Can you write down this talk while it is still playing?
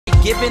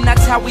given,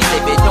 that's how we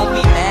live it. Don't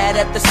be mad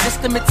at the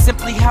system, it's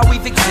simply how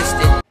we've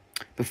existed.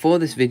 Before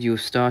this video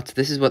starts,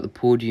 this is what the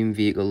podium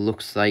vehicle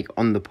looks like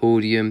on the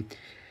podium.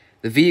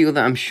 The vehicle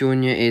that I'm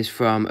showing you is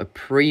from a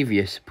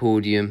previous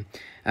podium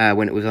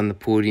when it was on the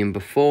podium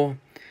before.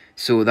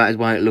 So that is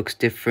why it looks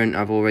different.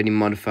 I've already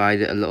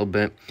modified it a little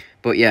bit.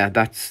 But yeah,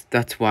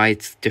 that's why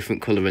it's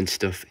different colour and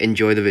stuff.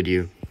 Enjoy the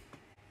video.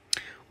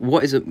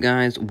 What is up,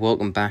 guys?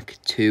 Welcome back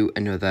to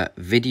another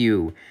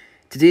video.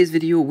 Today's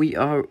video we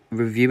are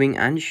reviewing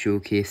and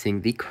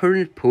showcasing the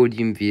current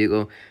podium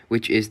vehicle,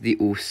 which is the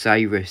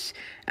Osiris.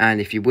 And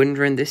if you're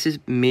wondering, this is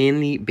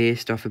mainly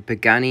based off of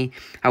Pagani.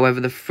 However,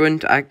 the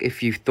front,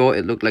 if you thought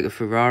it looked like a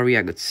Ferrari,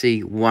 I could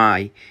see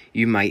why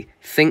you might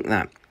think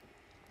that.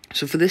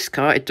 So for this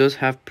car, it does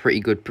have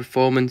pretty good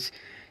performance.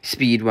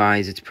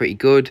 Speed-wise, it's pretty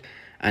good.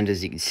 And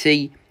as you can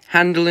see,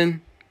 handling,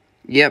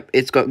 yep,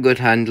 it's got good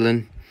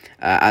handling.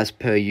 As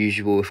per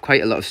usual with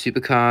quite a lot of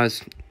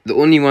supercars. The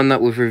only one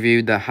that we've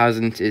reviewed that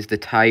hasn't is the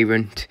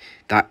Tyrant.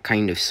 That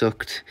kind of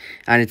sucked.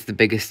 And it's the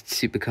biggest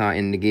supercar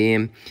in the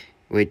game,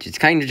 which is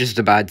kind of just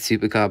a bad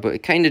supercar, but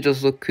it kind of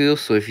does look cool,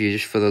 so if you're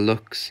just for the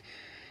looks,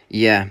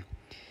 yeah.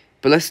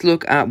 But let's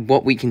look at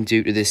what we can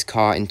do to this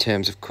car in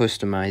terms of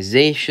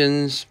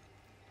customizations.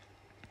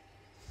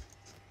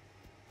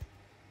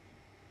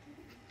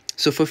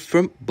 So for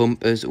front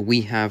bumpers,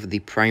 we have the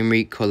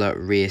primary colour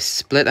race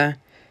splitter.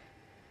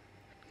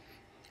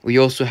 We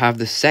also have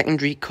the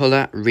secondary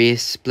colour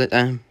race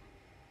splitter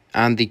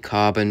and the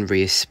carbon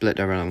race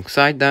splitter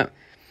alongside that.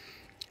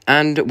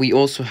 And we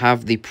also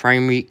have the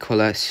primary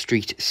colour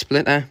street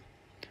splitter,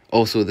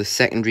 also the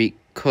secondary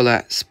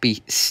colour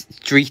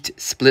street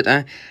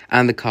splitter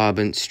and the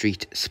carbon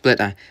street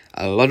splitter.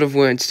 A lot of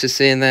words to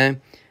say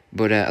there,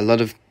 but a lot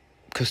of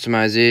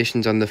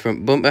customizations on the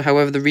front bumper.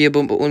 However, the rear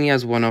bumper only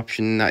has one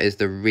option, and that is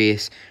the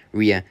race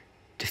rear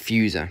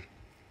diffuser.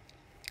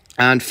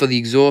 And for the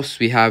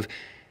exhaust, we have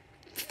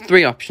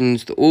three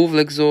options: the oval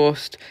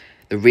exhaust,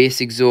 the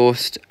race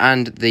exhaust,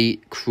 and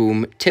the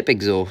chrome tip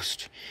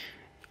exhaust.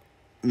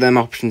 Them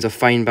options are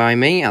fine by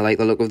me. I like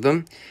the look of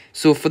them.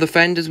 So for the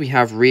fenders, we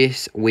have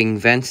race wing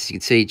vents. You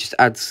can see, just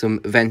add some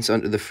vents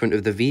onto the front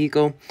of the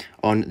vehicle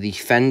on the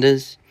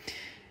fenders.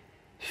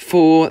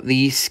 For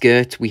the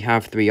skirt, we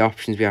have three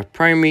options. We have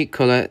primary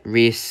colour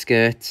race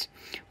skirts.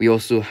 We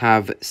also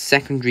have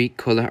secondary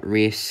colour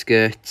race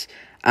skirts,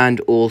 and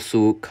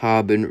also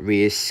carbon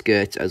race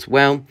skirts as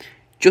well.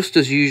 Just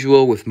as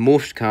usual with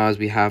most cars,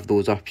 we have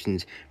those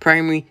options: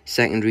 primary,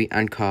 secondary,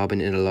 and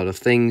carbon in a lot of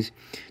things.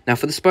 Now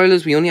for the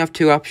spoilers, we only have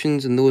two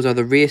options, and those are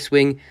the race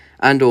wing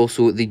and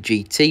also the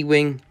GT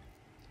wing.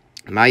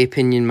 In my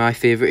opinion, my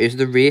favourite is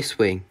the race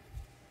wing.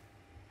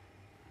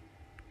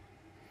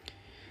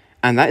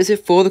 And that is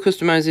it for the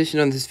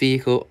customization on this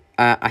vehicle.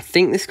 I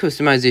think this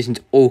customization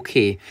is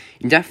okay. You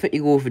can definitely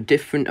go for a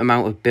different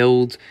amount of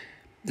builds.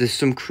 There's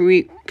some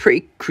pretty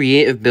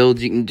creative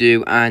builds you can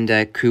do, and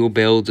cool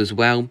builds as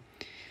well.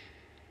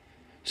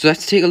 So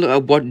let's take a look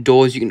at what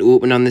doors you can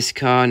open on this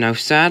car. Now,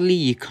 sadly,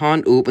 you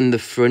can't open the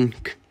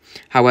front.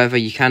 However,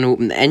 you can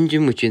open the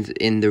engine, which is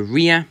in the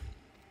rear.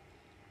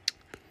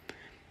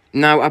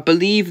 Now, I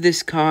believe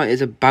this car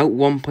is about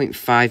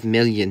 1.5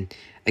 million.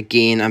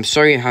 Again, I'm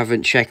sorry I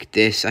haven't checked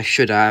this. I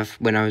should have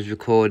when I was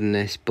recording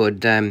this.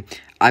 But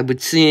I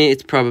would say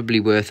it's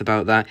probably worth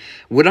about that.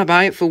 Would I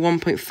buy it for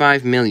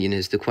 1.5 million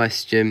is the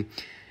question.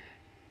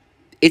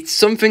 It's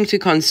something to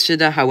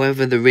consider.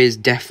 However, there is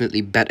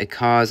definitely better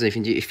cars. If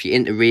you're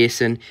into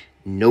racing,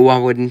 no, I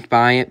wouldn't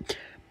buy it.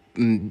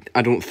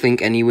 I don't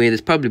think anyway.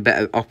 There's probably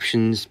better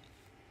options.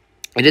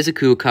 It is a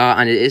cool car,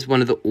 and it is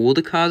one of the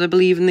older cars, I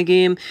believe, in the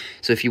game.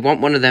 So if you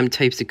want one of them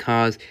types of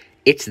cars,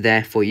 it's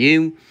there for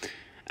you.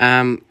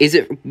 Is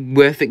it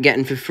worth it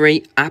getting for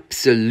free?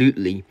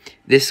 Absolutely.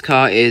 This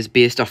car is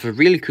based off a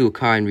really cool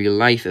car in real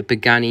life, a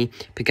Pagani.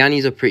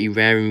 Paganis are pretty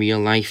rare in real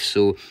life,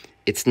 so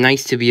it's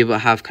nice to be able to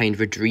have kind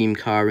of a dream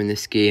car in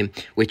this game,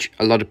 which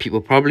a lot of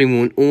people probably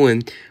won't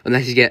own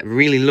unless you get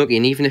really lucky.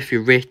 And even if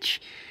you're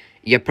rich,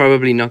 you're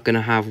probably not going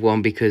to have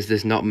one because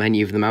there's not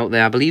many of them out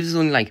there. I believe there's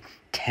only like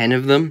 10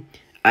 of them.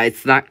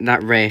 It's that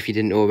rare if you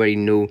didn't already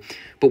know.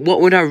 But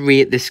what would I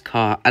rate this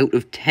car out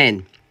of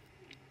 10?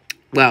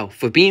 Well,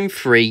 for being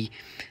free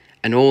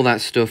and all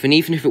that stuff, and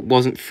even if it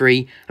wasn't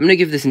free, I'm going to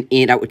give this an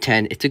 8 out of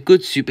 10. It's a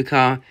good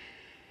supercar.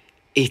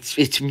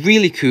 It's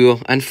really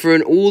cool, and for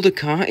an older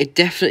car, it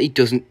definitely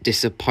doesn't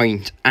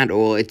disappoint at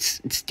all. It's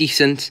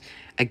decent.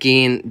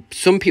 Again,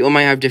 some people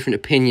might have different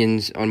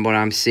opinions on what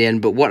I'm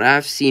saying, but what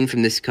I've seen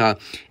from this car,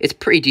 it's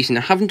pretty decent.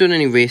 I haven't done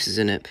any races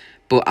in it,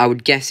 but I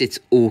would guess it's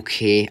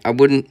okay. I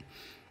wouldn't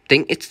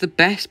think it's the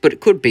best, but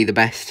it could be the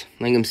best,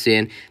 like I'm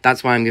saying.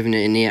 That's why I'm giving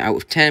it an 8 out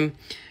of 10.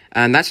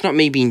 And that's not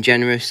me being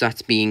generous,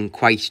 that's being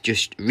quite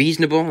just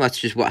reasonable. That's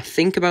just what I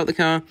think about the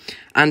car.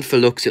 And for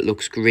looks, it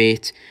looks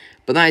great.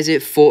 But that is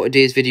it for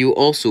today's video.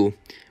 Also,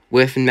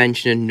 Worth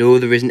mentioning, no,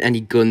 there isn't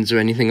any guns or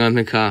anything on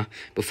the car,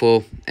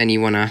 before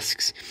anyone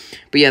asks.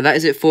 But yeah, that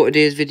is it for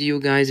today's video,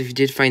 guys. If you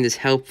did find this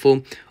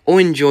helpful or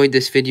enjoyed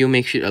this video,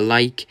 make sure to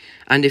like.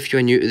 And if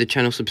you're new to the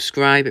channel,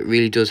 subscribe. It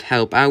really does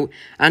help out.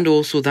 And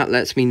also, that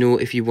lets me know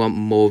if you want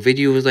more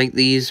videos like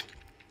these.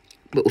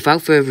 But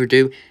without further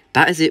ado,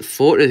 that is it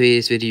for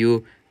today's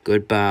video.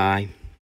 Goodbye.